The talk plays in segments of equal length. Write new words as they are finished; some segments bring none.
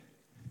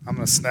I'm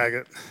going to snag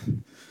it.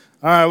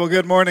 All right, well,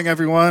 good morning,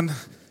 everyone.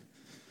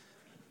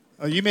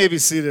 You may be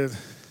seated.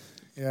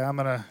 Yeah, I'm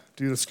going to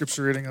do the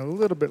scripture reading a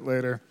little bit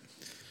later.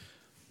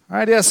 All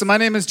right, so my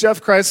name is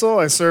Jeff Kriesel.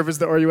 I serve as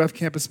the RUF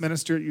campus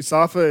minister at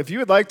USAFA. If you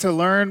would like to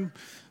learn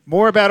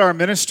more about our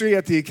ministry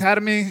at the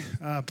academy,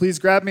 please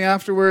grab me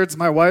afterwards.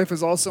 My wife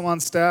is also on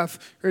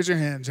staff. Raise your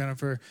hand,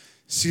 Jennifer.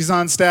 She's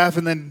on staff.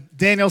 And then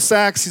Daniel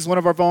Sachs, he's one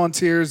of our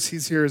volunteers.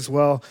 He's here as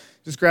well.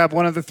 Just grab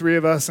one of the three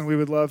of us, and we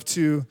would love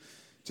to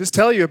just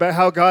tell you about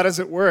how God is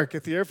at work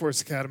at the Air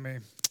Force Academy.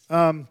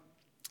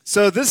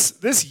 So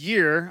this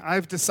year,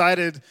 I've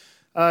decided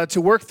to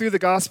work through the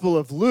Gospel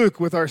of Luke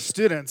with our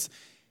students.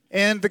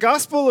 And the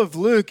Gospel of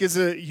Luke is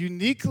a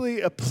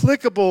uniquely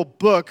applicable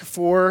book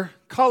for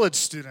college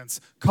students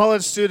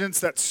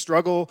that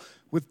struggle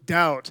with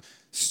doubt,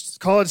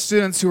 college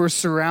students who are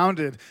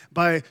surrounded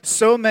by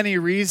so many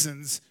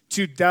reasons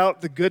to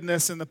doubt the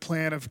goodness and the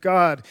plan of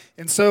God.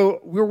 And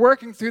so we're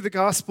working through the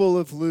Gospel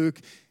of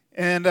Luke,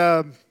 and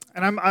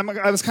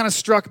I was kind of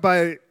struck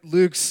by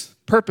Luke's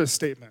purpose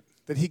statement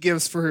that he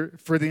gives for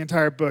the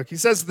entire book. He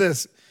says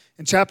this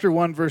in chapter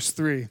 1, verse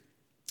 3.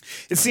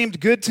 "It seemed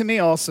good to me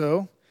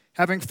also,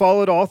 having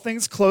followed all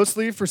things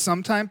closely for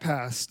some time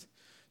past,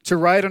 to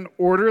write an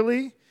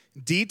orderly,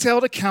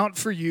 detailed account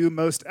for you,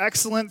 most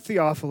excellent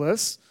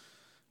Theophilus,"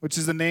 which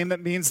is a name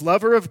that means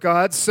lover of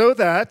God, "so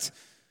that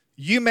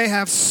you may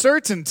have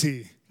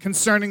certainty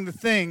concerning the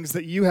things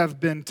that you have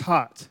been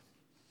taught."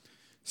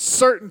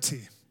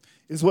 Certainty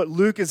is what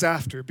Luke is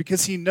after,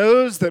 because he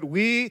knows that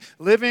we,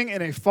 living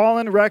in a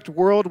fallen, wrecked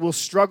world, will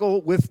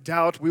struggle with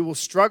doubt. We will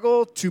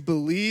struggle to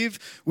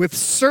believe with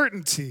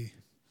certainty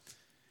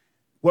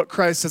what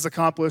Christ has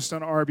accomplished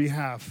on our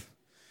behalf.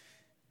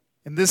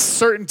 And this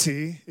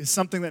certainty is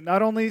something that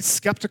not only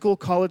skeptical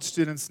college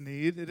students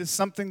need, it is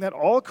something that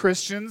all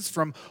Christians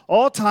from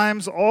all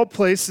times, all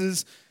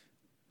places,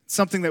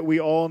 something that we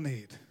all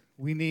need.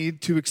 We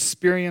need to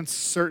experience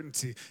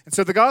certainty. And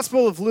so the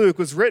Gospel of Luke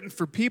was written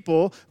for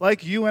people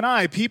like you and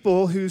I,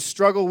 people who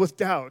struggle with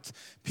doubt,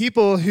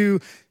 people who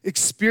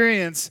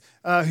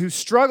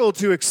struggle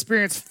to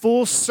experience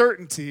full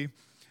certainty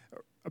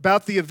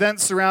about the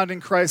events surrounding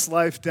Christ's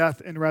life,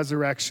 death, and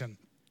resurrection.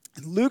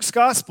 In Luke's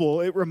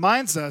Gospel, it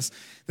reminds us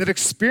that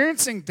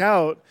experiencing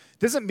doubt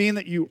doesn't mean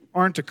that you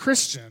aren't a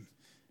Christian.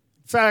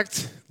 In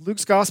fact,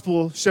 Luke's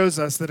Gospel shows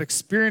us that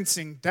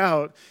experiencing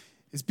doubt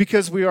is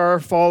because we are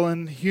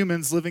fallen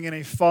humans living in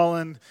a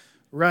fallen,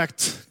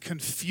 wrecked,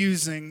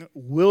 confusing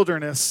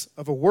wilderness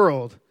of a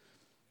world.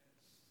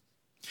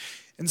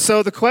 And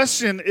so the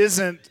question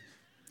isn't,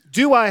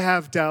 do I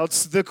have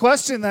doubts? The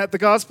question that the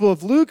Gospel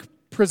of Luke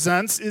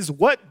presents is,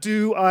 what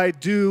do I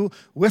do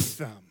with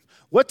them?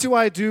 What do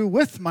I do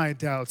with my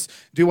doubts?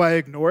 Do I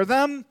ignore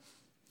them?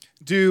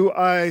 Do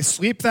I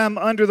sweep them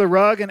under the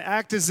rug and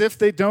act as if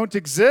they don't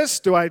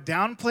exist? Do I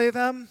downplay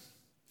them?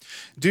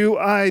 Do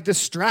I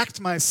distract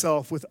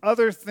myself with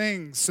other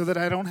things so that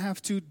I don't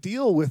have to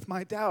deal with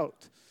my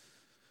doubt?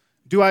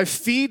 Do I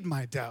feed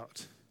my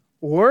doubt?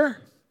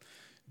 Or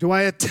do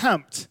I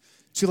attempt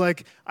to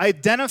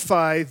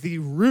identify the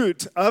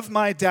root of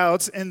my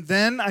doubts, and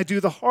then I do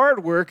the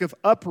hard work of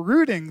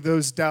uprooting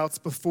those doubts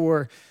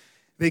before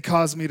they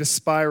cause me to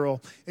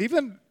spiral?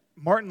 Even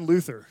Martin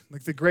Luther,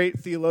 the great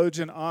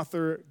theologian,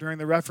 author during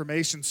the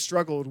Reformation,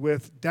 struggled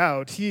with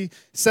doubt. He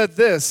said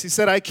this, he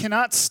said, "I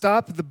cannot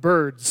stop the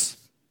birds."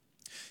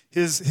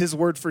 His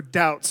word for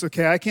doubts,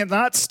 okay? "I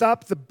cannot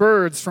stop the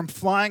birds from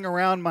flying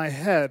around my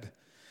head,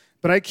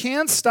 but I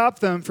can stop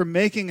them from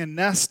making a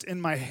nest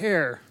in my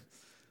hair."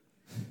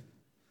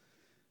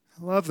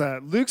 I love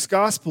that. Luke's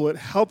gospel, it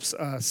helps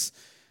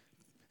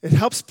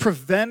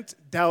prevent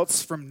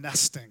doubts from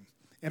nesting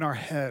in our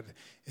head.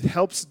 It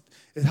helps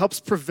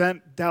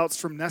prevent doubts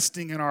from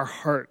nesting in our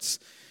hearts.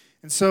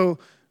 And so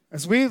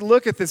as we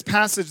look at this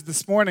passage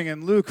this morning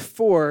in Luke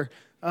 4,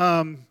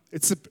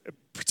 it's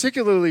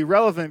particularly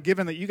relevant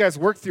given that you guys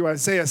worked through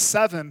Isaiah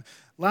 7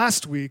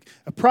 last week.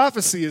 A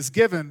prophecy is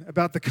given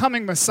about the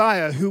coming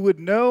Messiah who would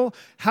know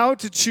how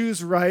to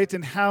choose right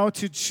and how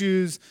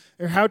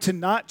to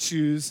not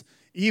choose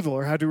evil,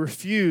 or how to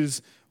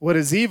refuse what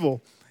is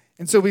evil.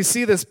 And so we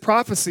see this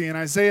prophecy in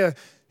Isaiah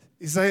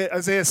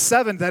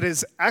 7 that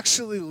is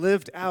actually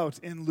lived out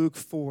in Luke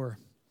 4.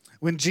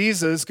 When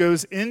Jesus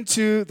goes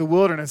into the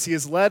wilderness, he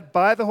is led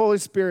by the Holy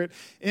Spirit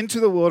into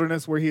the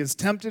wilderness where he is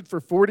tempted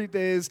for 40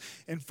 days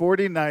and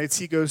 40 nights.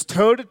 He goes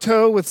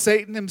toe-to-toe with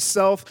Satan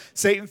himself.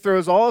 Satan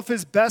throws all of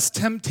his best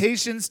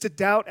temptations to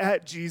doubt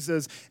at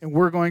Jesus, and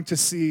we're going to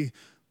see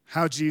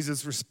how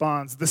Jesus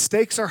responds. The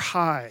stakes are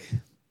high.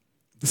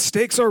 The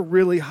stakes are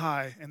really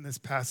high in this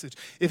passage.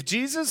 If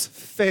Jesus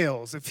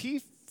fails, if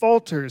he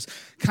falters,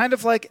 kind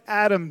of like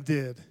Adam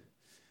did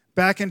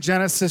back in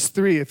Genesis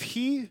 3, if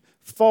he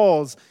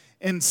falls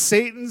and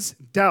Satan's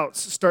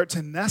doubts start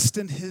to nest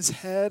in his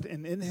head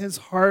and in his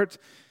heart,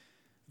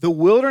 the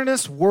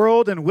wilderness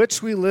world in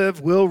which we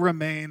live will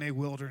remain a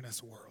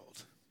wilderness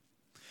world.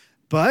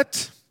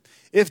 But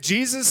if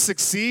Jesus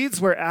succeeds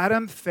where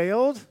Adam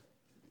failed,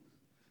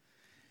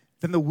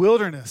 then the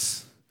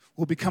wilderness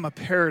will become a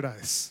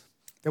paradise.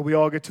 that we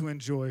all get to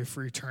enjoy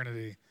for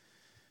eternity.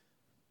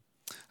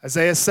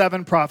 Isaiah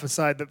 7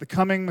 prophesied that the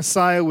coming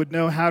Messiah would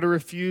know how to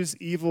refuse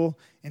evil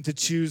and to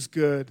choose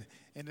good.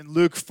 And in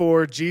Luke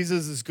 4,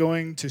 Jesus is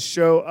going to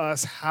show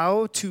us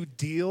how to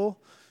deal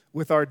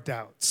with our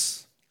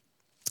doubts.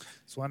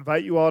 So I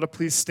invite you all to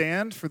please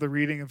stand for the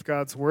reading of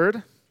God's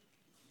word.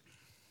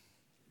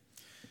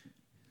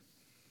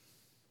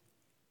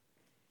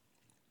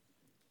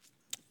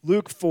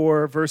 Luke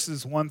 4,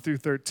 verses 1 through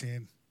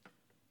 13.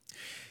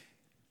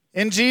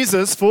 And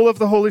Jesus, full of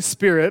the Holy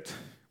Spirit,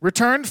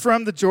 returned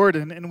from the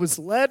Jordan and was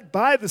led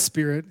by the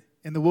Spirit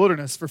in the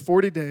wilderness for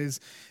 40 days,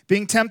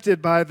 being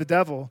tempted by the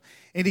devil.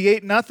 And he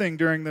ate nothing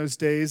during those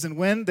days, and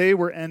when they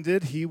were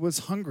ended, he was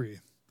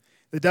hungry.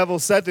 The devil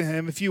said to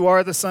him, "If you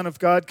are the Son of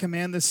God,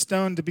 command this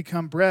stone to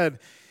become bread."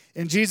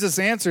 And Jesus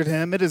answered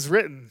him, "It is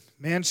written,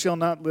 man shall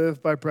not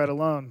live by bread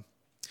alone."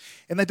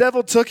 And the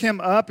devil took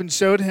him up and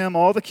showed him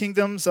all the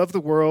kingdoms of the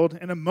world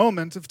in a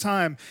moment of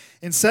time,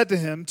 and said to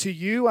him, "To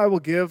you I will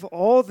give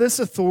all this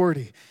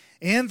authority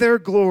and their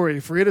glory,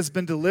 for it has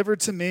been delivered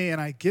to me,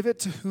 and I give it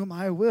to whom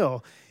I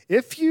will.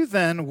 If you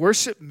then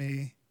worship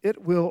me,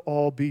 it will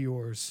all be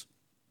yours."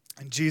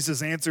 And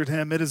Jesus answered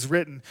him, "It is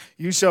written,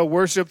 you shall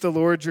worship the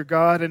Lord your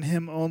God, and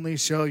him only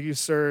shall you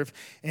serve."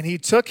 And he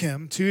took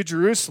him to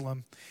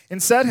Jerusalem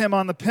and set him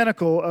on the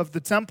pinnacle of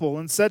the temple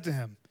and said to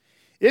him,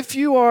 "If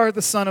you are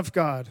the Son of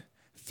God,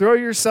 throw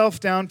yourself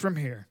down from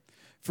here.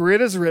 For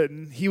it is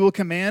written, he will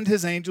command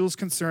his angels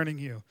concerning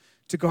you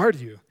to guard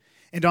you.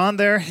 And on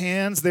their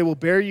hands they will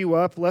bear you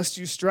up, lest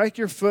you strike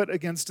your foot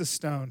against a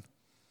stone."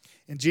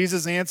 And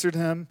Jesus answered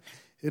him,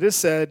 "It is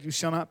said, you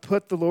shall not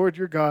put the Lord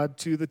your God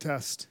to the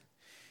test."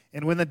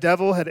 And when the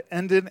devil had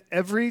ended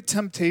every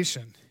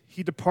temptation,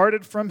 he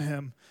departed from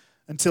him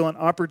until an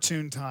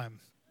opportune time.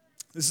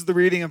 This is the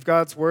reading of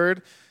God's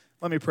word.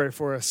 Let me pray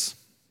for us.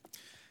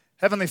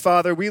 Heavenly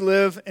Father, we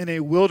live in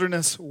a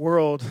wilderness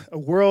world, a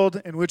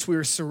world in which we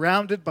are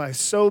surrounded by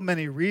so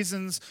many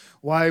reasons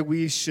why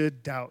we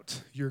should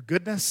doubt your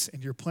goodness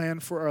and your plan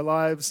for our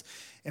lives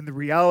and the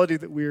reality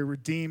that we are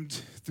redeemed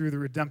through the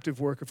redemptive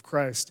work of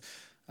Christ.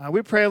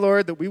 We pray,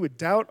 Lord, that we would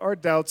doubt our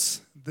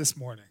doubts this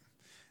morning,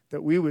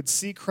 that we would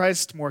see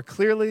Christ more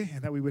clearly,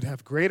 and that we would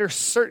have greater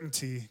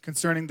certainty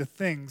concerning the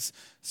things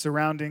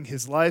surrounding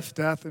his life,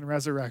 death, and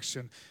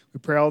resurrection. We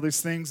pray all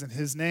these things in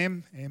his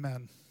name.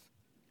 Amen.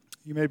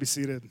 You may be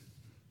seated.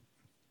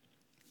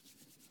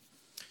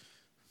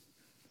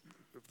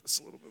 Move this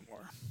a little bit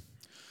more.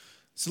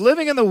 So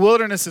living in the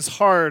wilderness is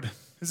hard,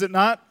 is it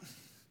not?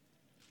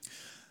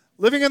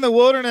 Living in the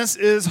wilderness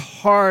is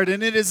hard,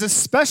 and it is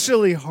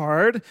especially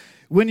hard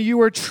when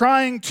you are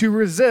trying to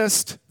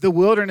resist the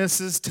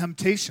wilderness's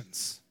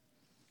temptations.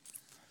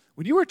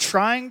 When you are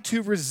trying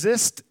to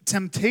resist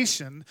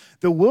temptation,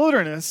 the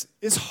wilderness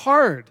is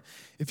hard.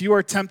 If you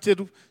are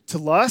tempted to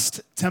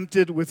lust,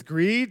 tempted with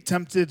greed,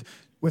 tempted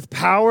with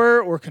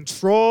power or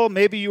control,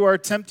 maybe you are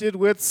tempted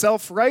with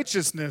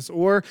self-righteousness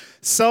or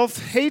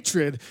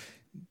self-hatred.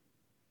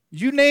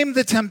 You name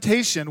the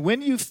temptation.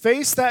 When you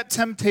face that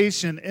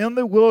temptation in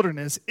the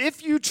wilderness,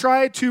 if you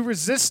try to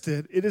resist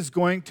it, it is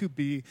going to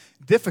be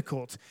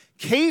difficult.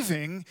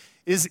 Caving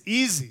is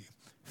easy.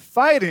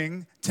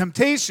 Fighting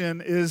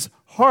temptation is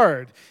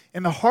hard.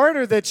 And the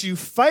harder that you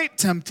fight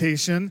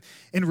temptation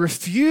and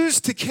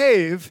refuse to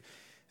cave,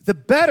 the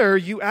better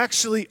you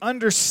actually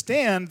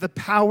understand the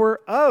power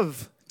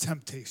of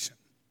temptation.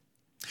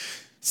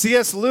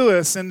 C.S.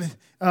 Lewis, in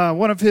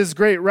one of his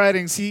great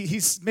writings, he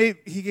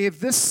gave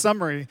this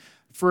summary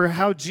for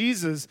how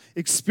Jesus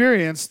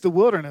experienced the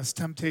wilderness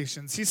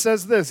temptations. He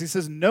says this, he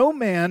says, "No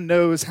man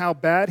knows how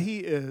bad he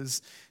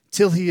is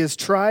till he has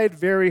tried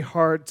very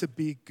hard to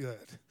be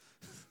good."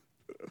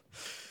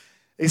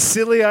 A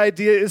silly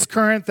idea is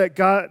current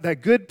that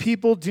good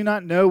people do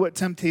not know what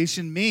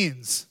temptation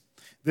means.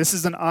 This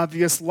is an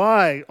obvious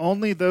lie.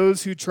 Only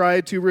those who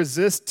try to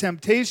resist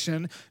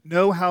temptation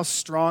know how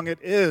strong it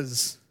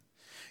is.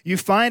 You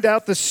find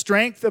out the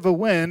strength of a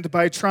wind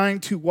by trying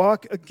to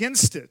walk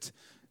against it,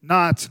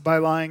 not by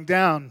lying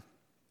down.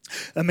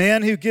 A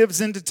man who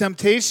gives in to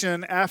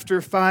temptation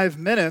after 5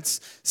 minutes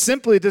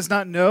simply does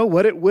not know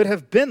what it would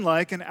have been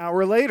like an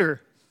hour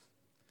later.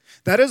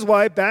 That is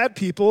why bad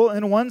people,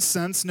 in one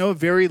sense, know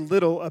very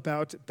little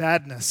about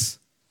badness.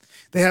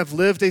 They have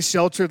lived a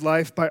sheltered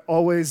life by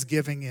always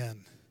giving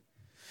in.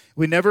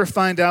 We never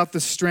find out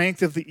the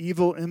strength of the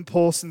evil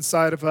impulse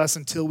inside of us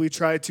until we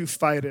try to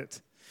fight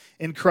it.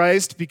 In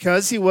Christ,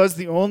 because he was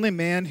the only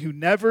man who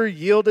never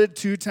yielded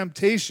to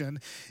temptation,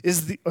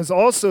 is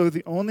also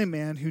the only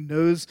man who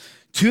knows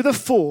to the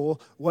full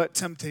what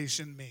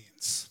temptation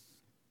means.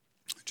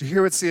 Do you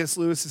hear what C.S.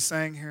 Lewis is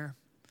saying here?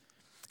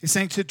 He's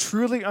saying to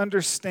truly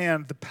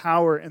understand the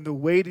power and the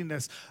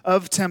weightiness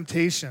of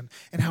temptation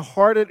and how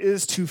hard it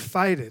is to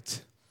fight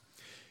it,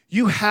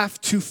 you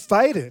have to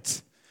fight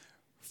it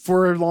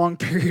for a long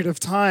period of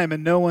time,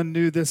 and no one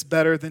knew this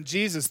better than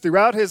Jesus.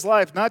 Throughout his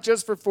life, not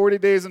just for 40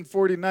 days and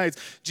 40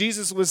 nights,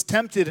 Jesus was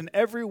tempted in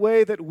every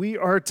way that we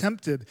are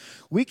tempted.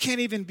 We can't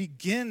even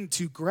begin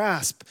to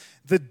grasp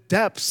the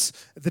depths,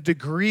 the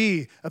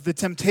degree of the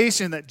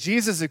temptation that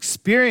Jesus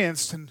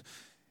experienced, and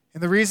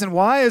the reason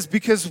why is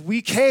because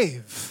we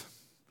cave.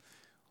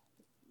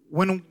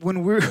 When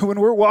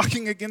we're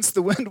walking against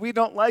the wind, we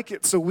don't like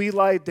it, so we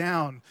lie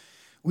down.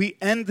 We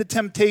end the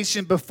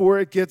temptation before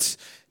it gets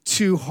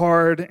too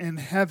hard and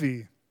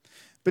heavy.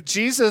 But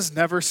Jesus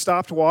never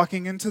stopped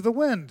walking into the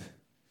wind.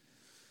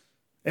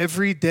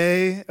 Every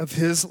day of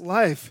his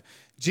life,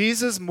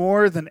 Jesus,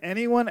 more than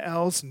anyone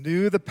else,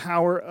 knew the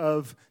power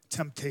of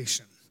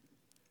temptation.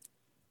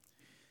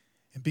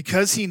 And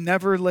because he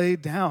never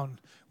laid down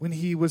when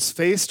he was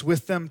faced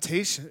with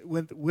temptation,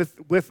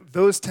 with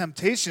those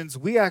temptations,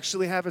 we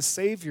actually have a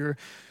Savior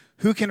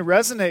who can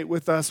resonate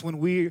with us when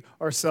we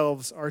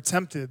ourselves are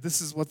tempted.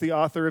 This is what the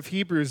author of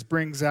Hebrews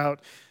brings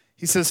out.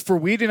 He says, "For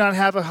we do not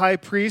have a high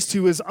priest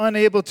who is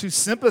unable to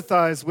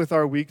sympathize with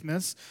our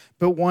weakness,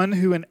 but one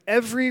who in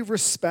every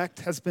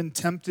respect has been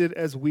tempted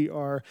as we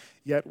are,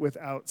 yet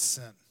without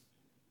sin."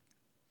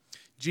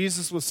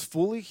 Jesus was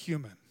fully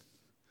human,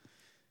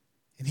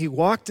 and he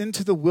walked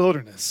into the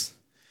wilderness,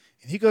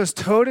 and he goes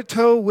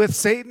toe-to-toe with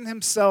Satan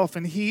himself,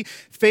 and he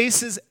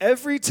faces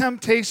every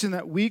temptation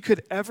that we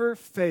could ever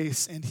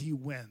face, and he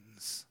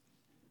wins.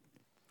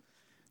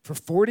 For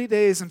 40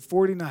 days and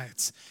 40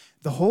 nights,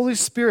 the Holy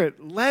Spirit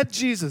led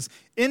Jesus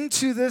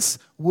into this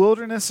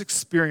wilderness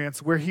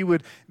experience where he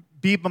would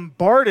be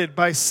bombarded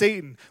by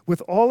Satan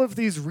with all of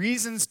these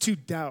reasons to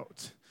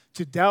doubt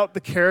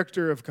the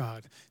character of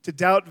God, to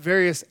doubt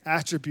various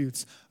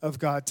attributes of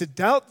God, to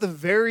doubt the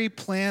very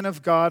plan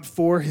of God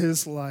for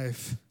his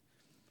life.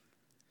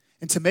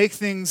 And to make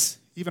things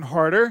even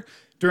harder,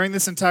 during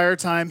this entire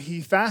time, he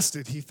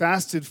fasted. He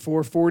fasted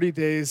for 40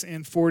 days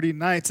and 40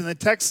 nights. And the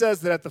text says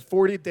that at the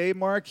 40-day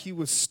mark, he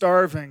was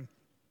starving.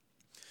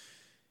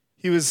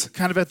 He was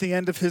kind of at the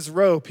end of his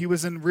rope. He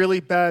was in really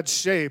bad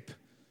shape.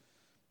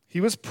 He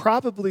was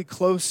probably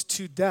close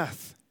to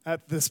death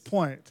at this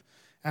point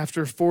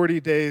after 40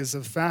 days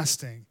of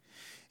fasting.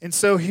 And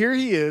so here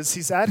he is.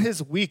 He's at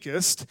his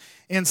weakest,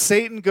 and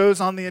Satan goes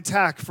on the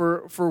attack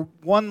for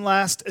one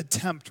last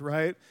attempt,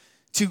 right?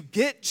 To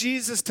get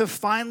Jesus to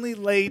finally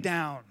lay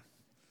down,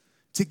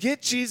 to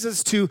get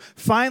Jesus to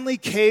finally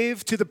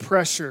cave to the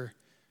pressure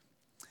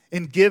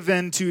and give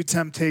in to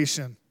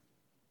temptation.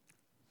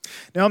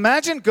 Now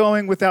imagine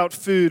going without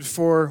food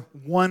for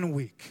 1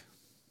 week.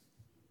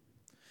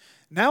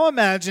 Now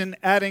imagine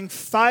adding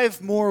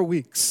 5 more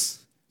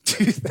weeks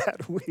to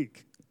that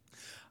week.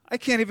 I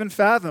can't even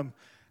fathom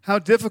how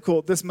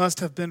difficult this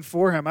must have been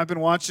for him. I've been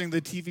watching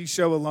the TV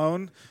show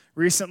Alone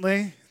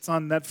recently. It's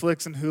on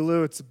Netflix and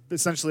Hulu. It's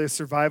essentially a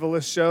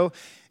survivalist show.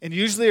 And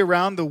usually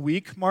around the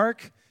week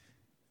mark,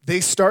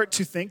 they start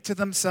to think to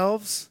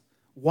themselves,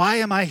 why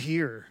am I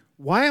here?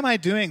 Why am I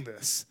doing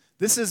this?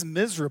 This is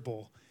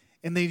miserable.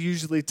 And they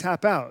usually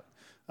tap out.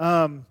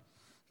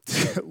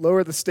 To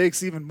lower the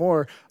stakes even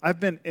more, I've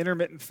been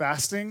intermittent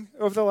fasting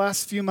over the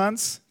last few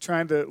months,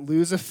 trying to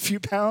lose a few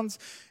pounds.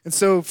 And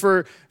so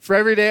for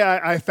every day,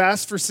 I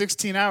fast for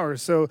 16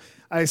 hours. So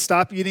I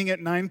stop eating at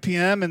 9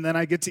 p.m., and then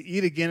I get to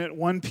eat again at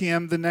 1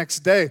 p.m. the next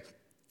day.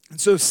 And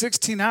so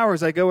 16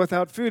 hours I go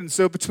without food. And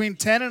so between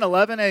 10 and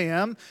 11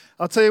 a.m.,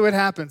 I'll tell you what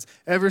happens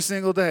every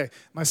single day.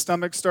 My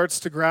stomach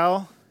starts to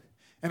growl,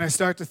 and I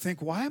start to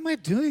think, why am I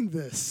doing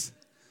this?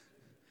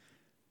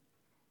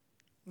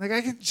 Like,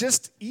 I can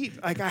just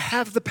eat. Like, I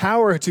have the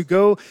power to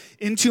go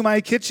into my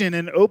kitchen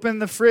and open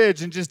the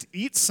fridge and just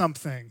eat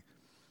something.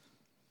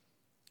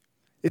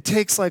 It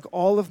takes, like,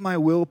 all of my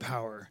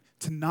willpower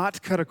to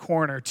not cut a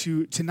corner,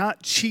 to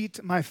not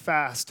cheat my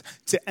fast,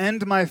 to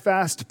end my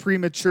fast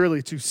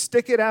prematurely, to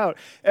stick it out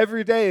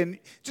every day and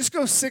just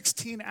go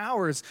 16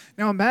 hours.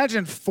 Now,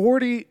 imagine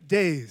 40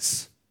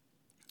 days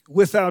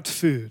without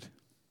food.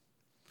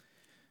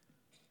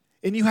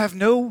 And you have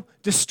no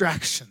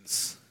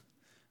distractions.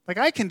 Like,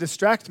 I can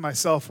distract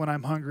myself when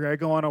I'm hungry. I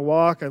go on a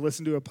walk, I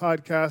listen to a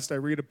podcast, I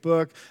read a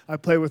book, I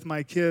play with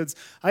my kids.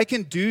 I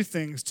can do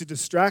things to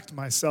distract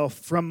myself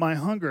from my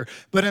hunger.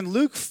 But in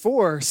Luke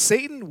 4,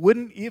 Satan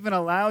wouldn't even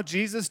allow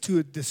Jesus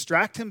to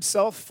distract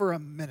himself for a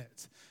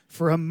minute,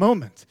 for a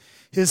moment.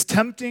 His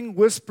tempting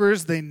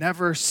whispers, they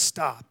never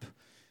stop.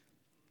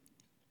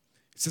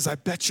 He says, I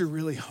bet you're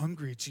really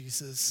hungry,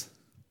 Jesus.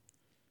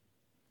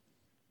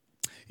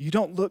 You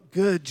don't look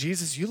good,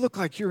 Jesus. You look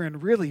like you're in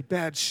really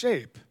bad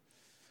shape.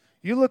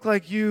 You look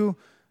like you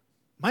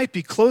might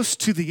be close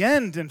to the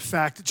end, in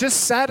fact.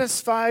 Just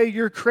satisfy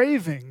your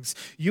cravings.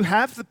 You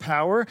have the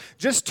power.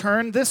 Just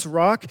turn this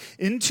rock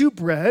into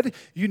bread.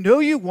 You know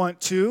you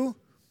want to.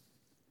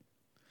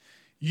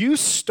 You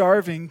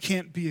starving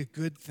can't be a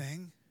good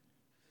thing.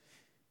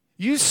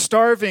 You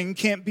starving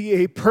can't be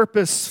a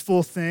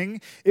purposeful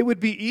thing. It would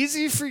be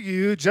easy for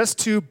you just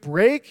to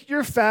break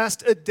your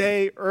fast a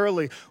day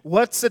early.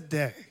 What's a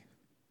day?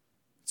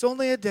 It's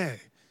only a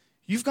day.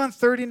 You've gone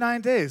 39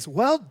 days.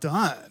 Well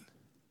done.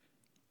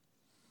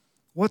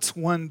 What's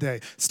one day?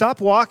 Stop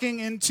walking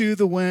into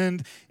the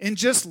wind and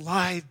just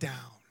lie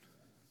down.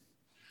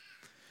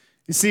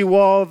 You see,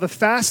 while the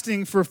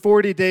fasting for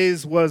 40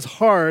 days was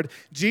hard,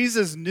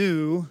 Jesus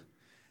knew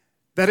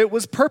that it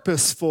was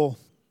purposeful.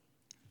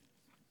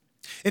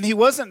 And he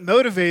wasn't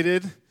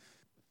motivated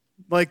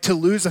like to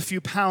lose a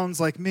few pounds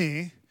like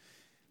me.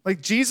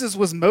 Like Jesus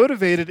was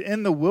motivated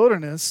in the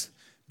wilderness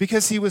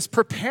because he was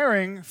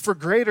preparing for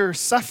greater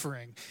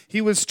suffering.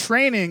 He was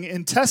training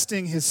and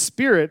testing his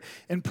spirit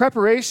in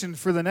preparation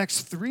for the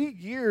next 3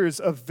 years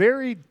of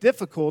very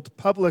difficult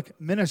public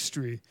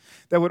ministry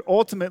that would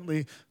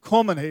ultimately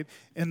culminate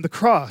in the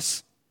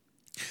cross.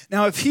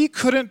 Now, if he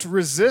couldn't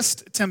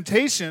resist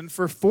temptation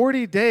for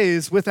 40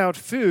 days without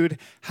food,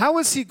 how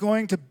was he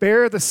going to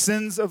bear the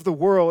sins of the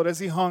world as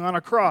he hung on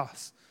a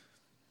cross?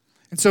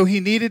 And so he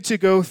needed to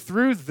go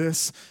through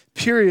this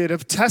period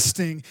of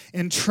testing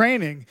and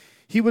training.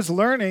 He was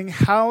learning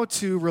how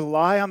to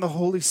rely on the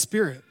Holy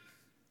Spirit.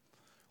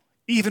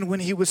 Even when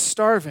he was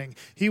starving,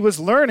 he was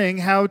learning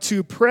how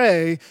to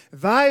pray,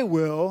 "Thy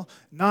will,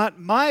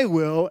 not my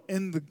will,"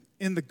 in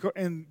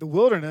the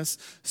wilderness,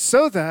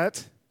 so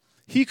that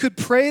he could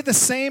pray the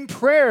same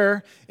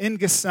prayer in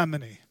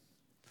Gethsemane.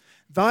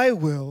 "Thy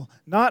will,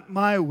 not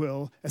my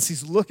will," as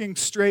he's looking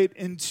straight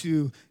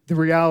into the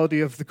reality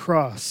of the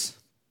cross.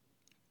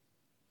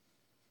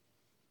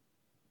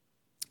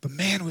 But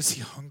man, was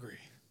he hungry.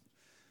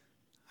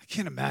 I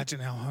can't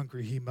imagine how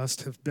hungry he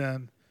must have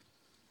been.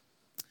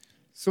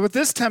 So with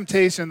this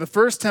temptation, the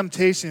first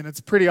temptation, it's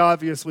pretty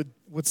obvious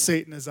what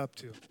Satan is up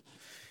to.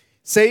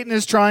 Satan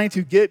is trying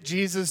to get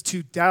Jesus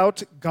to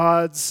doubt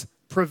God's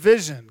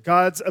provision,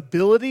 God's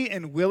ability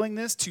and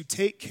willingness to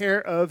take care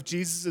of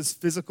Jesus'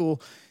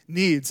 physical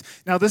needs.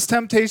 Now, this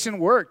temptation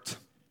worked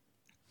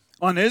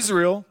on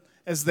Israel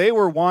as they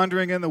were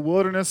wandering in the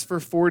wilderness for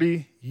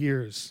 40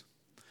 years.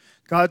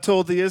 God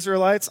told the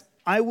Israelites,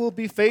 "I will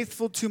be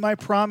faithful to my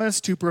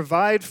promise to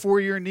provide for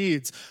your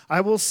needs.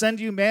 I will send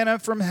you manna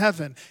from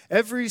heaven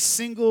every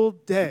single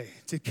day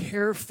to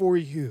care for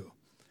you."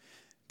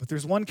 But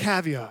there's one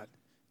caveat.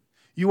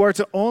 You are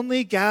to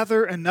only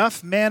gather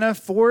enough manna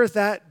for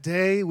that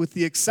day, with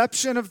the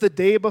exception of the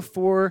day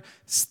before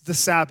the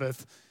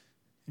Sabbath,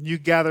 and you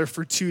gather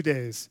for 2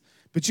 days.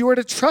 But you are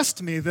to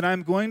trust me that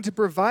I'm going to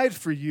provide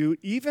for you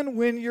even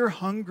when you're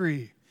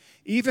hungry,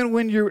 even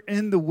when you're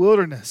in the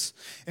wilderness.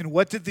 And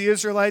what did the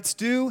Israelites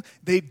do?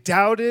 They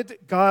doubted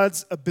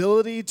God's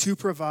ability to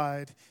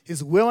provide,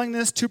 his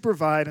willingness to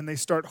provide, and they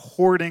start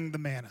hoarding the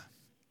manna.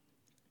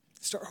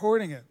 Start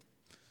hoarding it.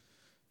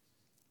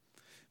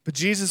 But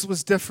Jesus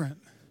was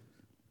different.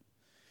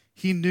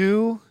 He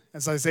knew,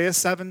 as Isaiah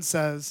 7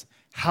 says,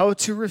 how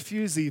to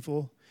refuse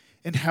evil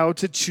and how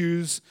to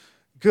choose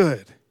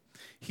good.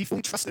 He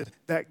fully trusted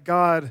that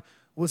God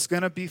was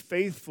going to be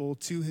faithful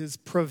to his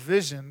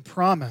provision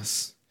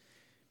promise.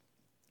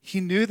 He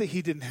knew that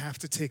he didn't have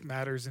to take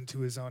matters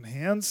into his own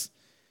hands.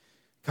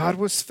 God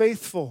was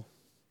faithful,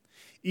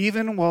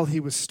 even while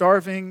he was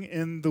starving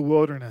in the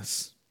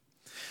wilderness.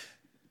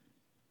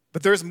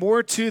 But there's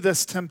more to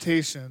this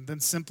temptation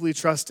than simply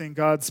trusting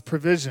God's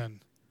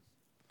provision.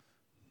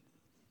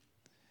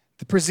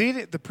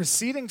 The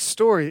preceding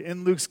story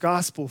in Luke's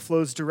gospel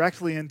flows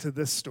directly into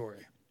this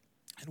story.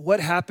 And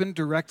what happened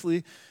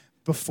directly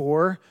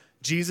before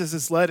Jesus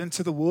is led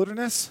into the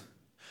wilderness?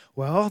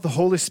 Well, the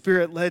Holy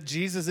Spirit led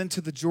Jesus into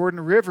the Jordan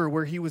River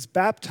where he was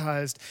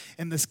baptized,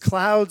 and the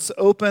clouds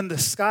open, the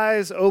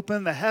skies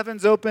open, the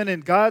heavens open,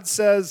 and God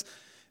says,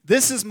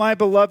 "This is my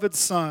beloved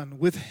Son.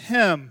 With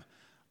him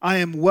I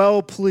am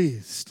well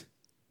pleased."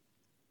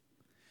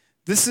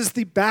 This is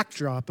the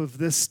backdrop of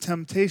this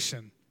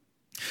temptation.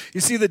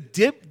 You see, the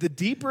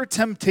deeper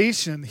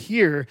temptation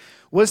here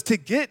was to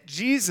get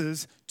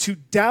Jesus to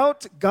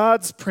doubt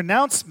God's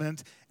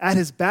pronouncement at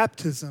his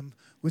baptism,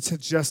 which had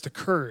just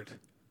occurred.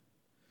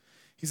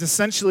 He's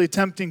essentially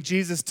tempting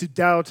Jesus to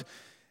doubt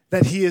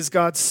that he is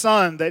God's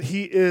son, that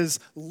he is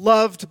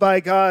loved by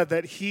God,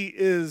 that he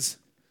is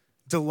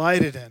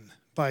delighted in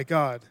by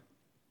God.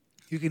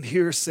 You can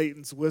hear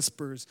Satan's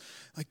whispers,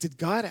 like, did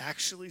God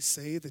actually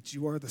say that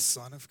you are the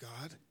Son of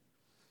God?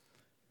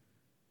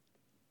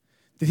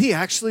 Did he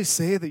actually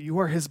say that you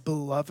are his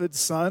beloved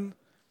son?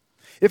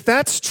 If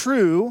that's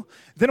true,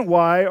 then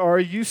why are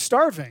you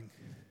starving?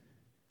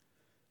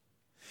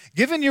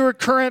 Given your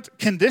current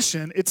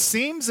condition, it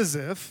seems as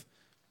if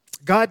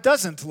God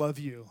doesn't love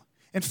you.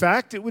 In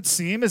fact, it would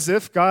seem as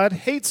if God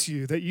hates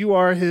you, that you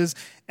are his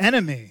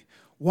enemy.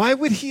 Why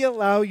would he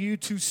allow you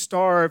to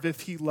starve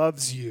if he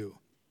loves you?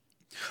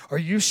 Are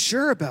you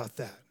sure about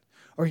that?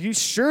 Are you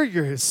sure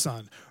you're his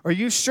son? Are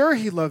you sure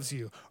he loves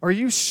you? Are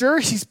you sure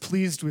he's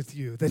pleased with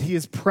you, that he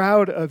is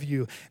proud of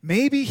you?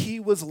 Maybe he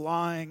was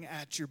lying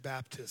at your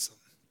baptism.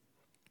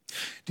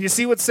 Do you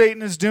see what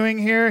Satan is doing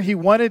here? He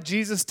wanted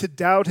Jesus to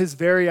doubt his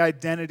very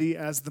identity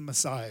as the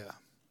Messiah.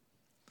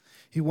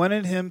 He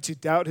wanted him to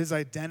doubt his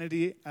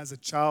identity as a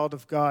child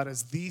of God,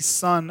 as the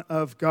Son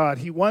of God.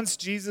 He wants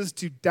Jesus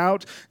to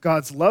doubt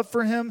God's love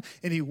for him,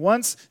 and he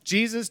wants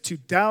Jesus to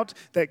doubt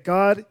that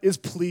God is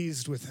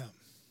pleased with him.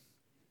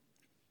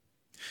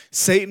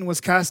 Satan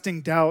was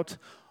casting doubt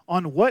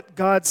on what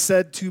God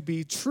said to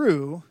be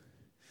true,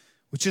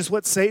 which is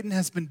what Satan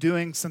has been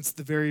doing since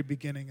the very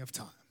beginning of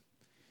time.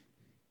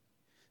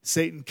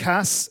 Satan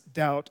casts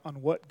doubt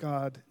on what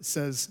God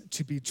says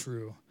to be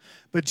true.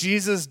 But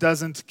Jesus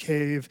doesn't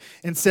cave.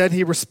 Instead,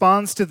 he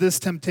responds to this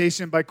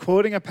temptation by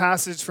quoting a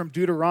passage from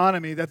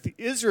Deuteronomy that the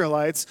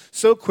Israelites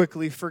so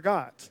quickly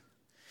forgot.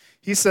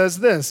 He says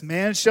this,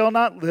 "Man shall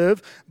not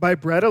live by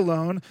bread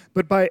alone,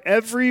 but by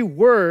every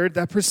word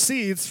that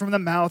proceeds from the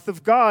mouth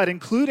of God,"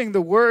 including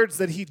the words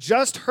that he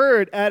just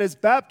heard at his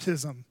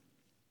baptism.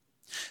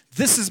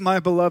 "This is my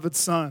beloved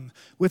Son.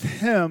 With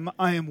him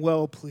I am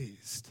well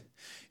pleased."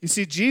 You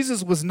see,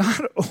 Jesus was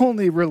not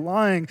only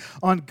relying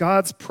on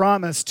God's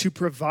promise to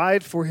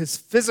provide for his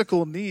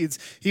physical needs,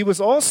 he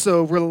was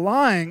also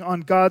relying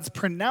on God's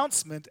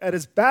pronouncement at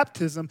his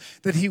baptism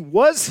that he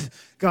was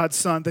God's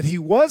Son, that he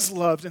was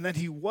loved, and that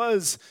he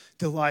was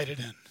delighted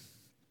in.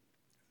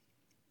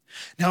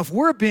 Now, if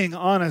we're being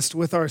honest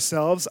with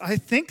ourselves, I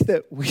think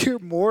that we're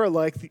more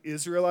like the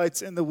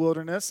Israelites in the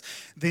wilderness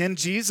than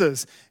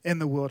Jesus in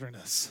the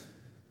wilderness.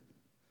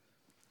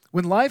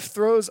 When life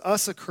throws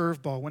us a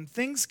curveball, when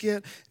things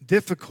get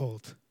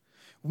difficult,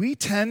 we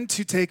tend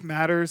to take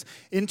matters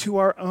into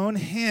our own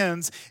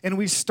hands and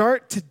we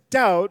start to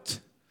doubt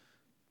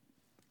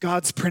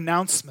God's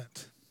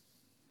pronouncement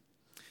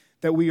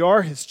that we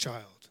are his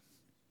child,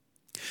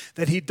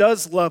 that he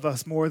does love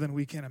us more than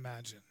we can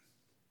imagine,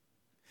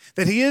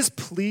 that he is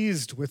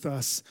pleased with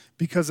us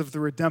because of the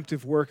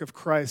redemptive work of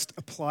Christ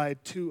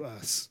applied to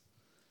us.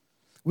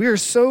 We are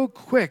so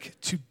quick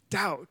to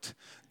doubt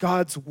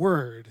God's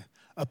word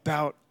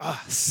about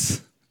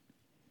us.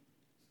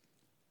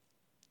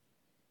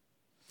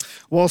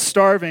 While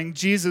starving,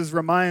 Jesus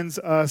reminds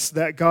us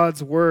that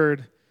God's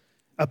word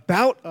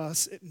about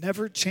us, it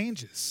never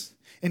changes.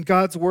 In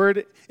God's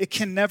word, it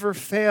can never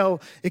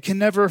fail. It can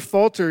never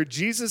falter.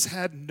 Jesus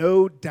had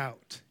no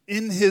doubt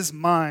in his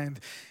mind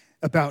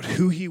about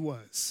who he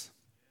was.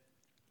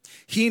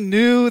 He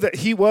knew that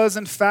he was,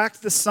 in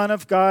fact, the Son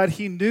of God.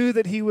 He knew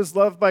that he was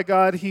loved by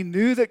God. He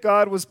knew that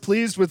God was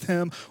pleased with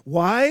him.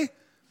 Why?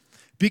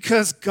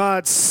 Because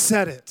God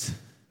said it.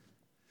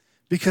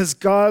 Because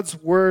God's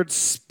word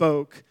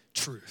spoke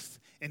truth.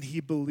 And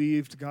he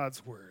believed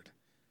God's word,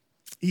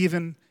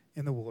 even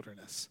in the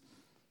wilderness.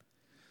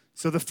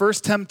 So the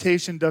first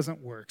temptation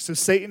doesn't work. So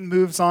Satan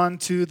moves on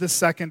to the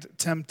second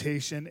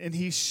temptation, and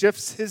he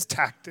shifts his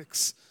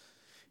tactics.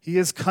 He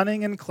is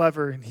cunning and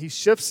clever, and he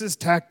shifts his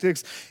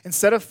tactics.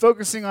 Instead of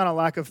focusing on a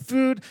lack of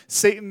food,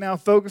 Satan now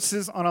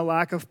focuses on a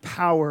lack of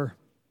power.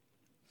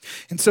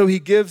 And so he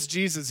takes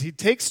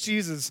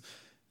Jesus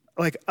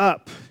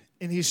up,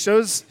 and he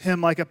shows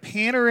him like a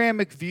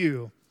panoramic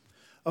view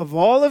of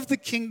all of the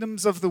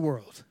kingdoms of the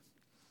world.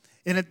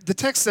 And the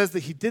text says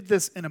that he did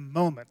this in a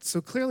moment.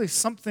 So clearly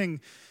something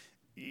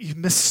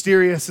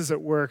mysterious is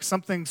at work.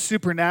 Something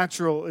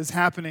supernatural is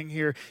happening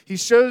here. He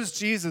shows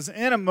Jesus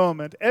in a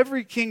moment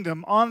every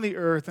kingdom on the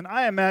earth. And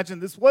I imagine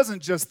this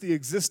wasn't just the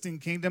existing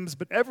kingdoms,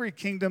 but every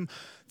kingdom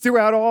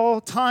throughout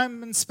all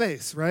time and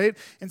space, right?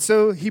 And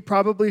so he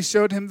probably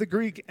showed him the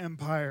Greek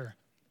Empire,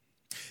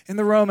 and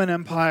the Roman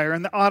Empire,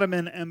 and the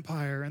Ottoman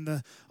Empire, and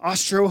the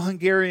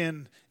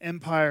Austro-Hungarian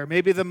Empire.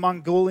 Maybe the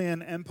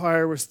Mongolian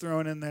Empire was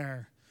thrown in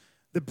there.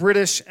 The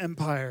British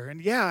Empire.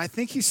 And yeah, I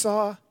think he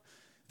saw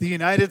the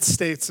United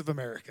States of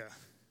America,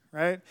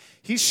 right?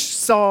 He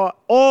saw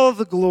all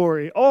the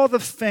glory, all the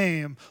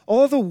fame,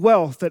 all the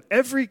wealth that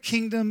every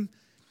kingdom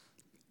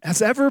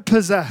has ever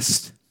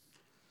possessed.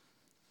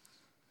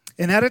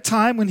 And at a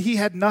time when he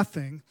had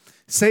nothing,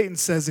 Satan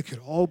says it could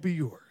all be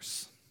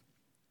yours.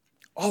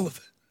 All of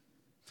it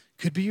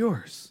could be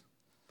yours.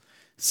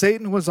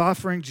 Satan was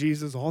offering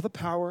Jesus all the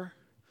power,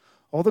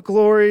 all the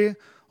glory,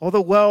 all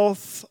the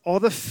wealth, all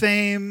the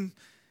fame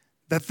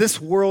that this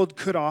world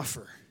could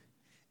offer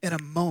in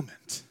a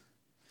moment.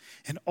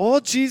 And all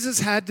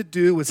Jesus had to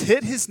do was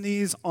hit his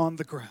knees on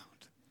the ground.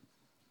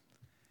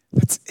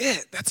 That's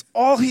it. That's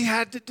all he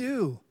had to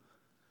do,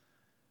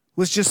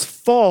 was just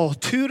fall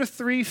 2 to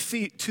 3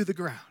 feet to the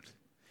ground,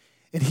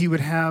 and he would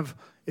have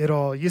it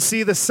all. You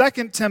see, the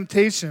second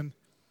temptation,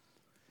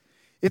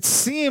 it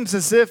seems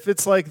as if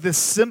it's like this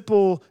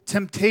simple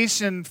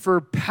temptation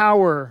for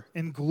power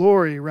and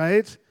glory,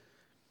 right?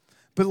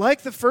 But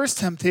like the first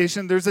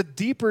temptation, there's a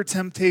deeper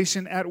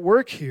temptation at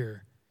work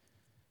here.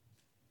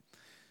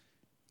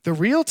 The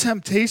real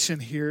temptation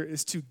here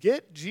is to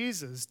get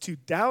Jesus to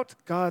doubt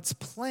God's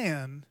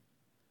plan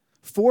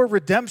for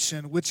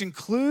redemption, which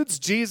includes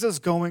Jesus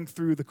going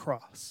through the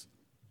cross.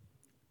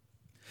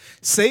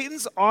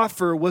 Satan's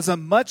offer was a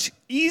much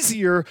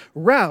easier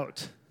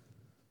route.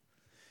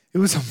 It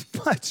was a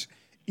much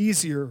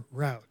easier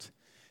route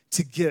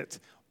to get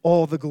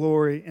all the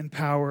glory and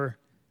power.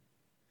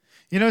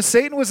 You know,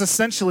 Satan was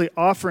essentially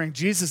offering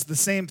Jesus the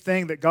same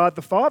thing that God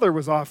the Father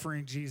was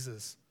offering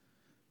Jesus.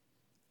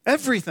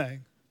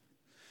 Everything.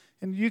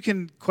 And you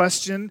can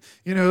question,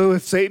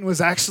 if Satan was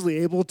actually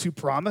able to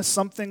promise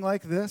something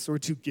like this or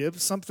to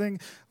give something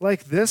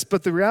like this.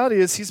 But the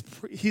reality is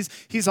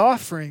he's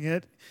offering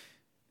it.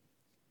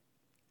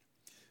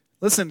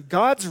 Listen,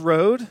 God's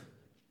road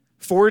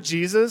for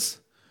Jesus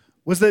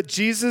was that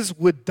Jesus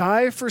would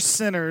die for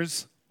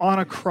sinners on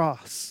a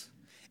cross,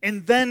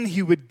 and then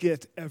he would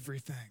get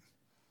everything.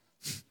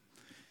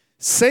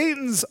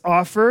 Satan's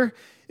offer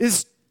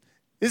is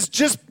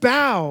just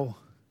bow.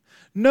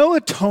 No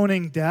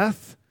atoning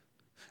death.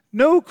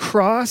 No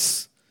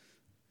cross.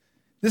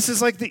 This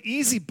is like the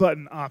easy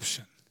button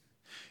option.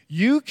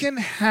 You can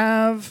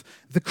have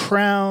the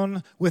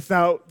crown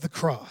without the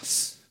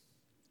cross.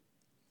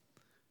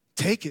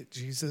 Take it,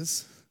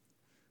 Jesus.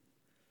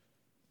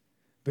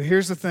 But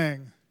here's the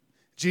thing.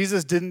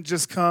 Jesus didn't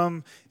just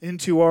come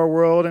into our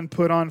world and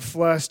put on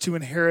flesh to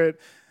inherit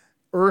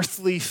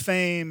earthly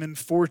fame and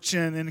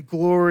fortune and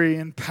glory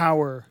and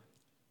power.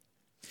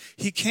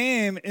 He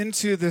came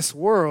into this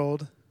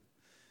world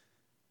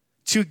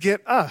to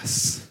get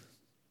us.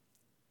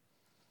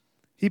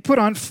 He put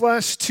on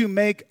flesh to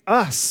make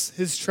us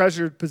his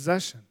treasured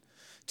possession,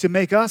 to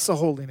make us a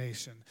holy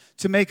nation,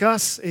 to make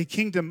us a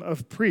kingdom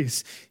of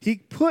priests. He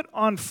put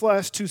on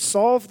flesh to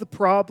solve the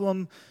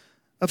problem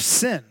of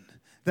sin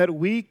that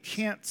we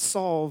can't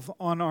solve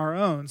on our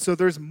own. So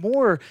there's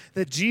more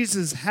that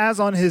Jesus has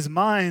on his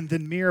mind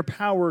than mere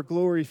power,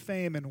 glory,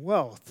 fame, and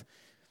wealth.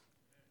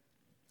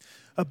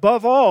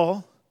 Above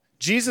all,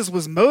 Jesus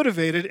was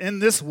motivated in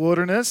this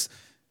wilderness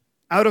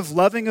out of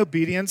loving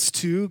obedience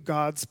to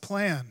God's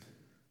plan.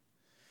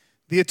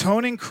 The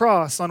atoning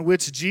cross on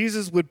which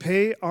Jesus would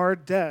pay our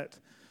debt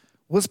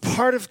was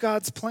part of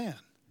God's plan.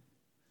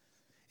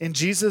 And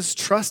Jesus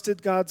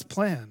trusted God's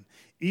plan,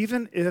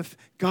 even if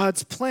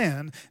God's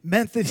plan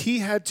meant that he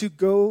had to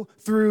go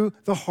through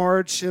the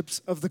hardships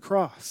of the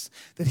cross,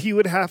 that he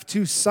would have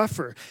to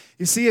suffer.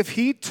 You see, if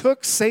he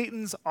took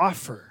Satan's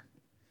offer,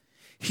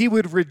 he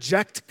would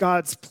reject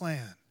God's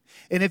plan.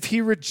 And if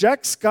he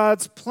rejects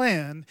God's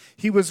plan,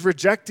 he was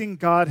rejecting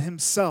God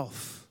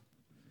himself.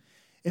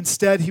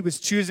 Instead, he was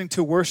choosing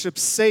to worship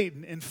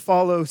Satan and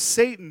follow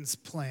Satan's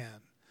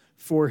plan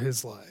for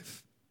his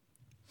life.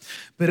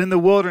 But in the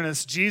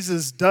wilderness,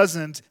 Jesus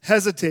doesn't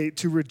hesitate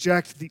to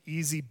reject the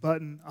easy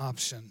button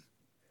option.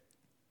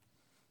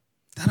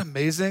 Isn't that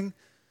amazing?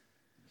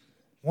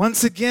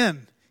 Once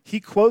again, he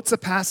quotes a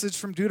passage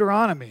from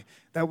Deuteronomy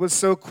that was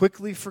so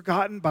quickly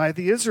forgotten by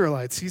the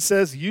Israelites. He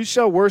says, "You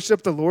shall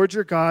worship the Lord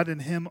your God,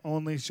 and him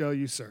only shall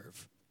you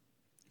serve."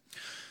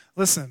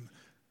 Listen,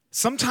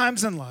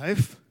 sometimes in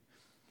life,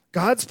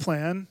 God's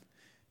plan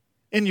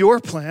and your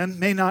plan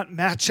may not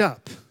match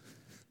up.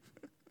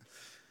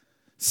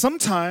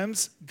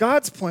 Sometimes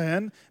God's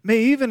plan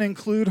may even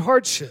include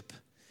hardship.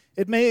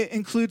 It may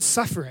include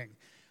suffering.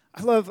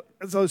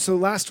 So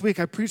last week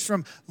I preached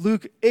from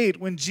Luke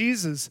 8 when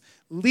Jesus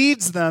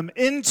leads them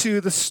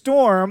into the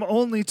storm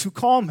only to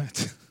calm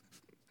it.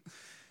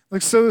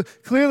 So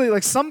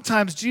clearly,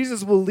 sometimes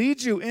Jesus will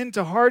lead you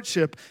into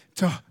hardship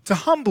to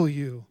humble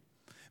you.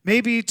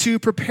 Maybe to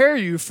prepare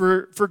you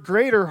for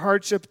greater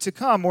hardship to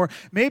come. Or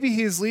maybe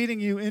he's leading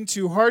you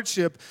into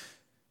hardship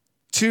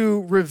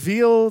to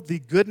reveal the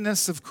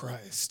goodness of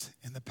Christ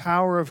and the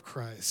power of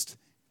Christ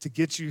to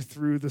get you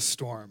through the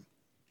storm.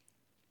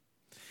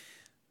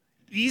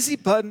 Easy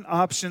button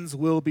options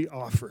will be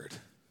offered.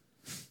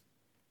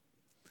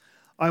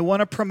 I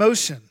want a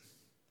promotion.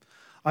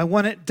 I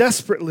want it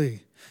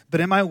desperately, but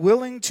am I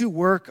willing to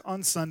work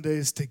on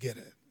Sundays to get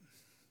it?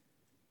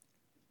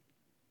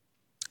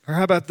 Or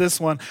how about this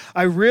one?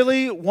 I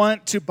really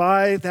want to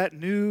buy that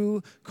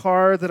new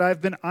car that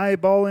I've been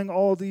eyeballing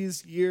all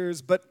these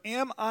years, but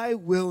am I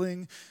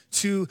willing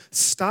to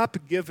stop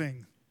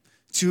giving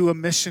to a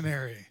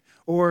missionary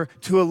or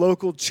to a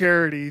local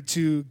charity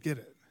to get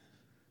it?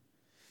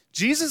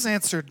 Jesus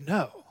answered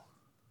no.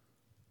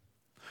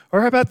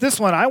 Or how about this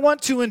one? I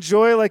want to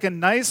enjoy a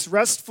nice,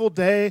 restful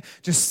day,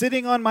 just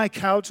sitting on my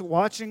couch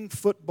watching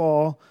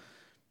football,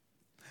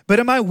 but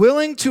am I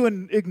willing to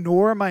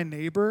ignore my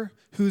neighbor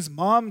whose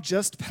mom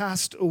just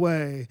passed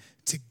away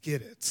to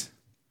get it?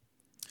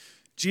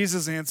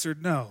 Jesus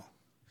answered no.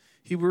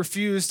 He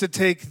refused to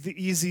take the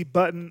easy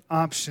button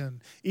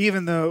option,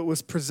 even though it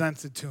was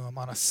presented to him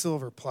on a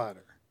silver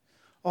platter.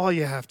 All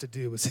you have to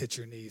do is hit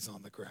your knees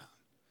on the ground,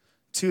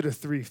 2 to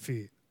 3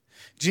 feet.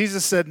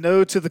 Jesus said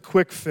no to the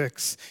quick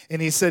fix,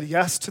 and he said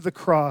yes to the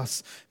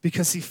cross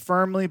because he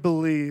firmly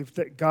believed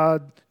that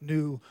God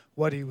knew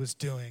what he was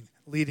doing,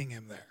 leading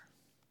him there.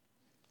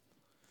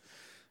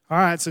 All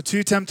right, so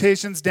 2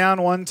 temptations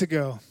down, 1 to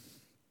go.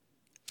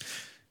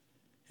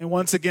 And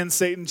once again,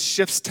 Satan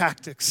shifts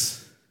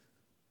tactics.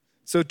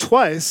 So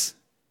twice,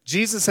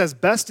 Jesus has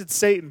bested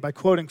Satan by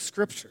quoting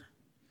Scripture.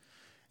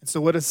 And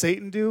so what does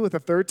Satan do with the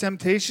 3rd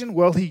temptation?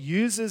 Well, he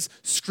uses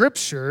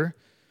Scripture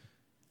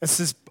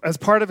as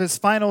part of his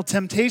final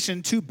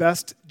temptation to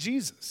best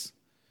Jesus.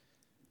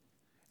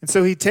 And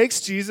so he takes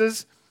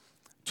Jesus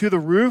to the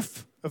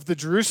roof of the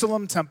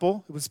Jerusalem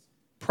temple. It was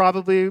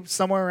probably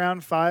somewhere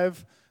around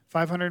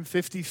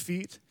 550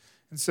 feet.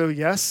 And so,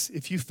 yes,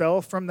 if you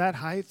fell from that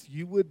height,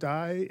 you would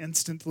die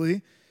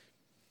instantly.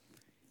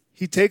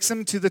 He takes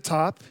him to the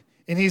top,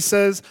 and he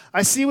says,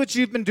 I see what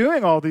you've been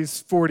doing all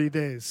these 40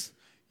 days.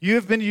 You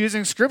have been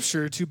using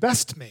Scripture to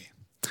best me.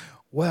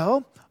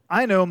 Well,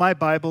 I know my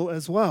Bible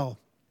as well.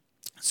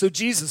 So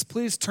Jesus,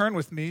 please turn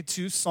with me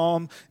to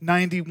Psalm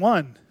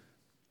 91.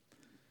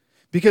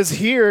 Because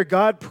here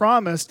God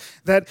promised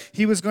that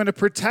he was going to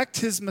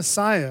protect his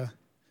Messiah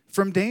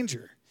from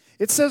danger.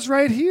 It says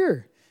right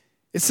here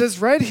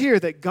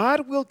that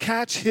God will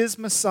catch his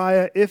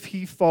Messiah if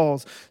he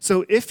falls.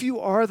 So if you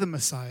are the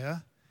Messiah,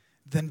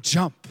 then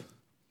jump.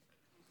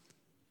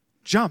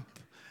 Jump.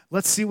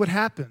 Let's see what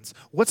happens.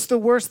 What's the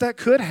worst that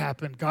could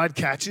happen? God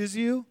catches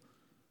you?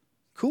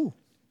 Cool.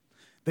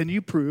 Then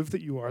you prove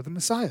that you are the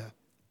Messiah.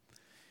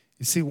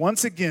 You see,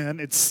 once again,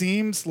 it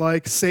seems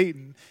like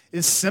Satan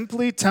is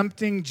simply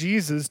tempting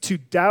Jesus to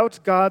doubt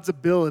God's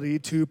ability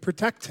to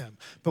protect him.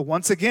 But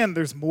once again,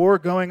 there's more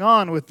going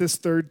on with this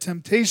third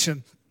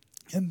temptation.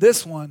 In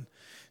this one,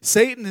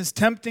 Satan is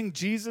tempting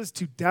Jesus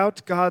to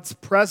doubt God's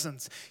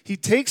presence. He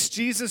takes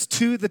Jesus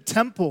to the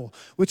temple,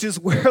 which is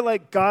where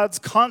God's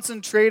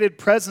concentrated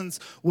presence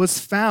was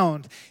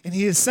found. And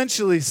he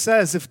essentially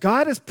says, if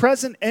God is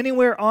present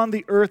anywhere on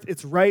the earth,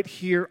 it's right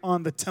here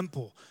on the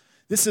temple.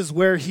 This is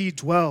where he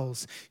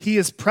dwells. He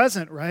is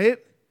present, right?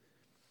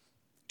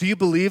 Do you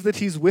believe that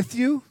he's with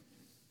you?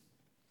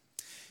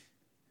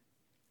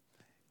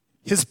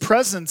 His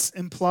presence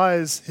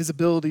implies his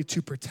ability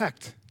to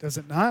protect, does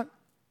it not?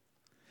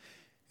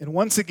 And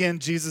once again,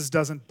 Jesus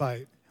doesn't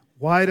bite.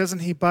 Why doesn't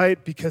he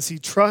bite? Because he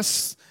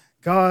trusts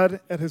God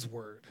at his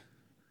word.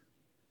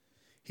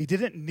 He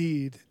didn't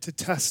need to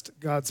test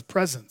God's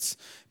presence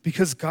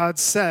because God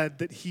said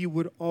that he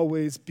would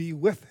always be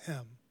with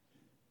him.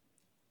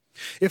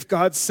 If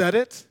God said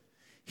it,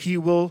 he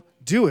will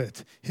do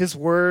it. His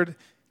word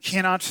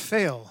cannot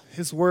fail.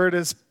 His word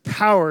is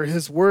power.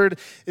 His word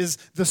is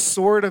the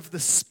sword of the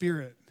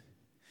Spirit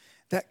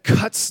that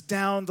cuts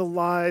down the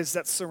lies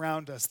that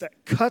surround us,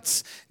 that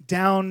cuts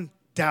down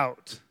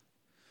doubt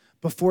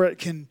before it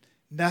can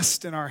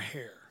nest in our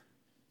hair.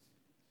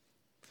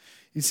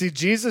 You see,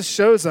 Jesus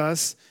shows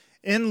us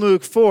in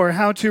Luke 4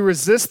 how to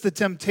resist the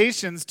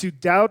temptations to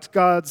doubt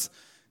God's,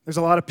 there's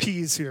a lot of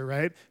P's here,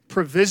 right?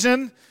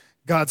 Provision,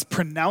 God's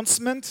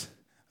pronouncement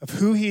of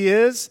who he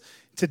is,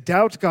 to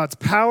doubt God's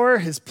power,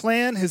 his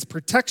plan, his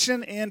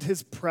protection, and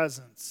his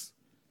presence.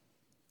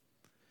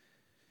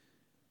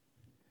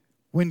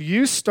 When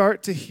you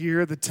start to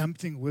hear the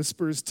tempting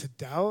whispers to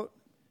doubt,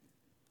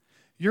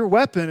 your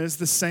weapon is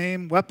the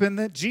same weapon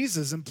that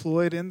Jesus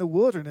employed in the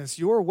wilderness.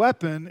 Your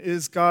weapon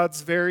is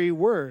God's very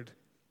word.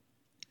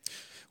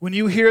 When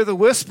you hear the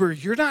whisper,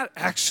 you're not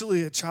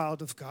actually a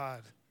child of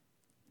God.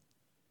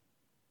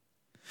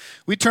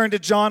 We turn to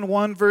John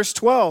 1, verse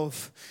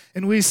 12,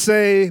 and we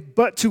say,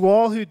 but to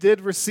all who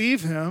did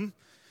receive him,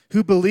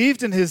 who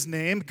believed in his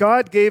name,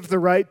 God gave the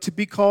right to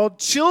be called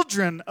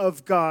children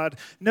of God.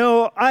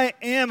 No, I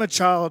am a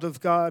child of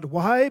God.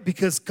 Why?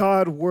 Because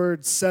God's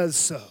word says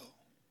so.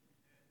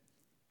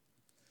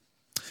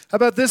 How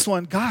about this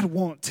one? God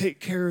won't take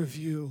care of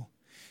you.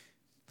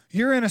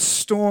 You're in a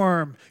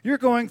storm. You're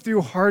going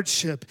through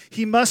hardship.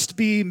 He must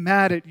be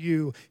mad at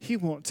you. He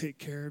won't take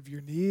care of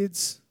your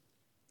needs.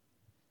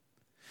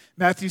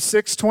 Matthew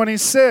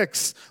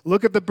 6:26,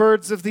 look at the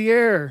birds of the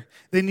air.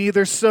 They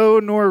neither sow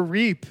nor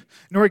reap,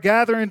 nor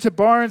gather into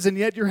barns, and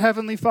yet your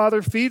heavenly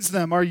Father feeds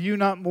them. Are you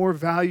not more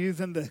value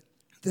than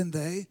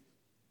they?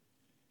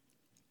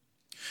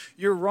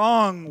 You're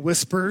wrong,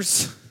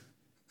 whispers.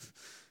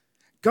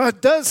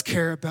 God does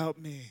care about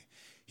me.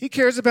 He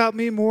cares about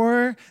me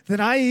more than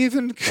I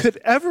even could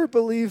ever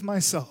believe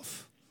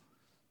myself.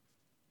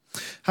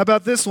 How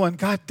about this one?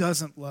 God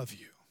doesn't love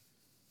you.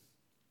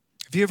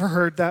 Have you ever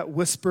heard that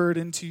whispered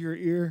into your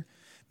ear?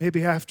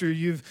 Maybe after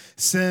you've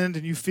sinned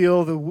and you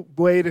feel the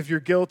weight of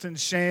your guilt and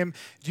shame,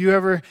 do you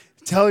ever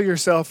tell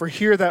yourself or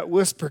hear that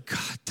whisper,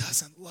 God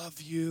doesn't love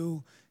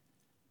you?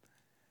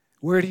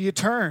 Where do you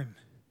turn?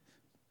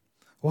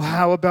 Well,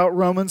 how about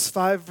Romans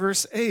 5,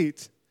 verse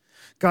 8?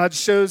 God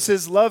shows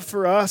his love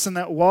for us and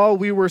that while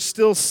we were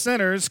still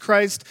sinners,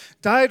 Christ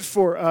died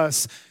for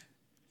us.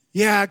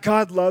 Yeah,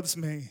 God loves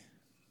me.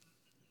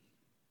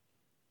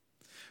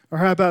 Or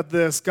how about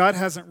this? God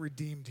hasn't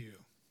redeemed you.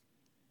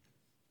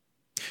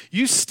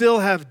 You still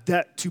have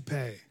debt to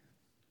pay.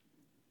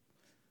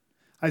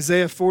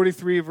 Isaiah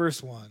 43,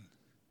 verse 1.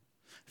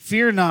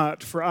 Fear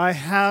not, for I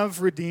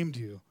have redeemed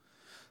you.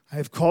 I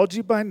have called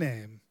you by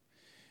name.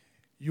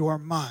 You are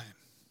mine.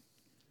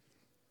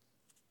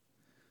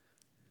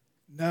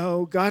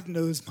 No, God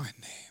knows my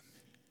name.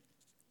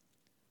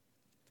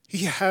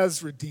 He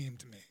has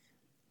redeemed me.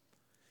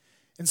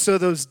 And so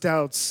those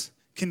doubts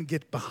can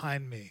get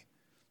behind me.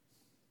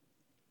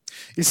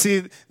 You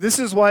see, this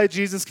is why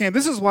Jesus came.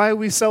 This is why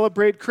we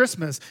celebrate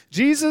Christmas.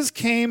 Jesus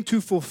came to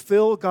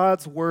fulfill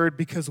God's word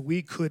because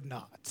we could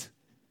not.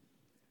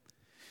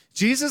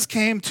 Jesus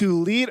came to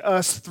lead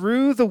us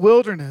through the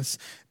wilderness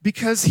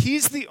because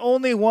he's the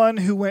only one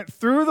who went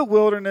through the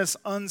wilderness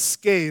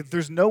unscathed.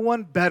 There's no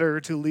one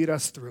better to lead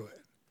us through it.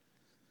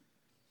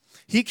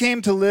 He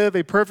came to live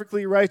a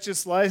perfectly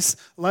righteous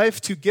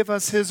life to give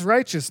us his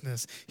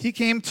righteousness. He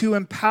came to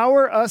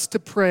empower us to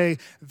pray,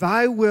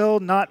 thy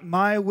will, not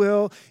my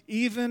will,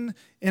 even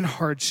in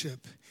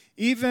hardship,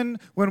 even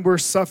when we're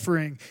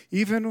suffering,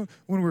 even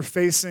when we're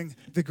facing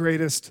the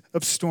greatest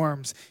of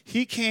storms.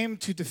 He came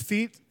to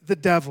defeat the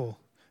devil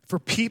for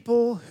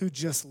people who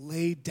just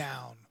lay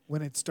down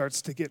when it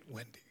starts to get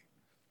windy.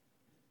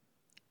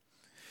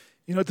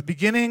 You know, at the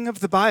beginning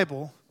of the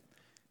Bible,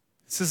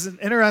 this is an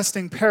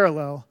interesting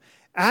parallel.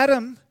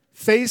 Adam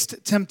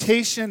faced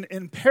temptation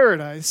in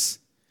paradise,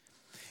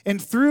 and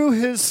through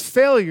his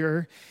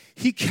failure,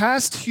 he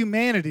cast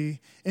humanity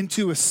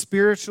into a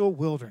spiritual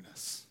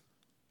wilderness.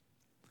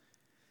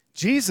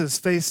 Jesus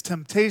faced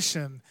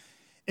temptation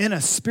in a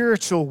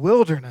spiritual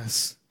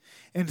wilderness,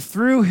 and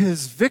through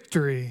his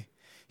victory,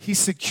 he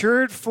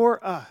secured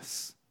for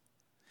us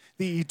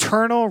the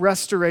eternal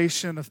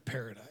restoration of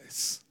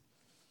paradise.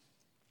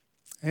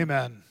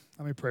 Amen.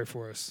 Let me pray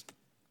for us.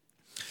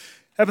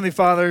 Heavenly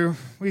Father,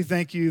 we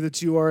thank you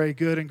that you are a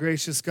good and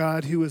gracious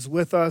God who is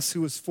with us,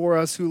 who is for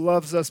us, who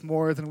loves us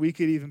more than we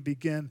could even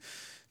begin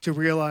to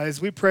realize.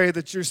 We pray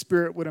that your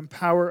Spirit would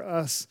empower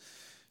us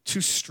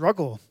to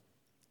struggle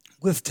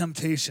with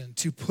temptation,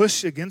 to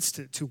push against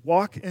it, to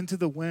walk into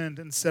the wind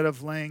instead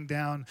of laying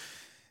down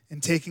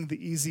and taking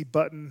the easy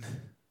button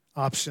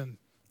option.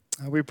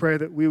 We pray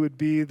that we would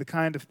be the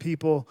kind of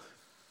people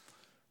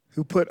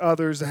who put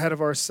others ahead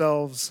of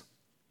ourselves,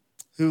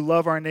 who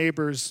love our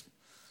neighbors,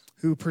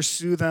 who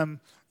pursue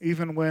them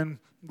even when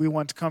we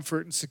want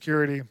comfort and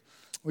security.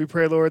 We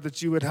pray, Lord,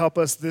 that you would help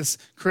us this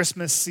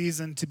Christmas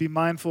season to be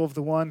mindful of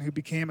the one who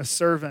became a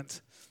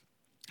servant,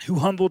 who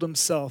humbled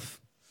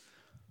himself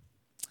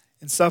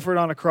and suffered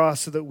on a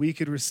cross so that we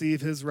could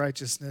receive his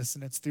righteousness,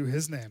 and it's through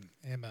his name.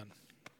 Amen.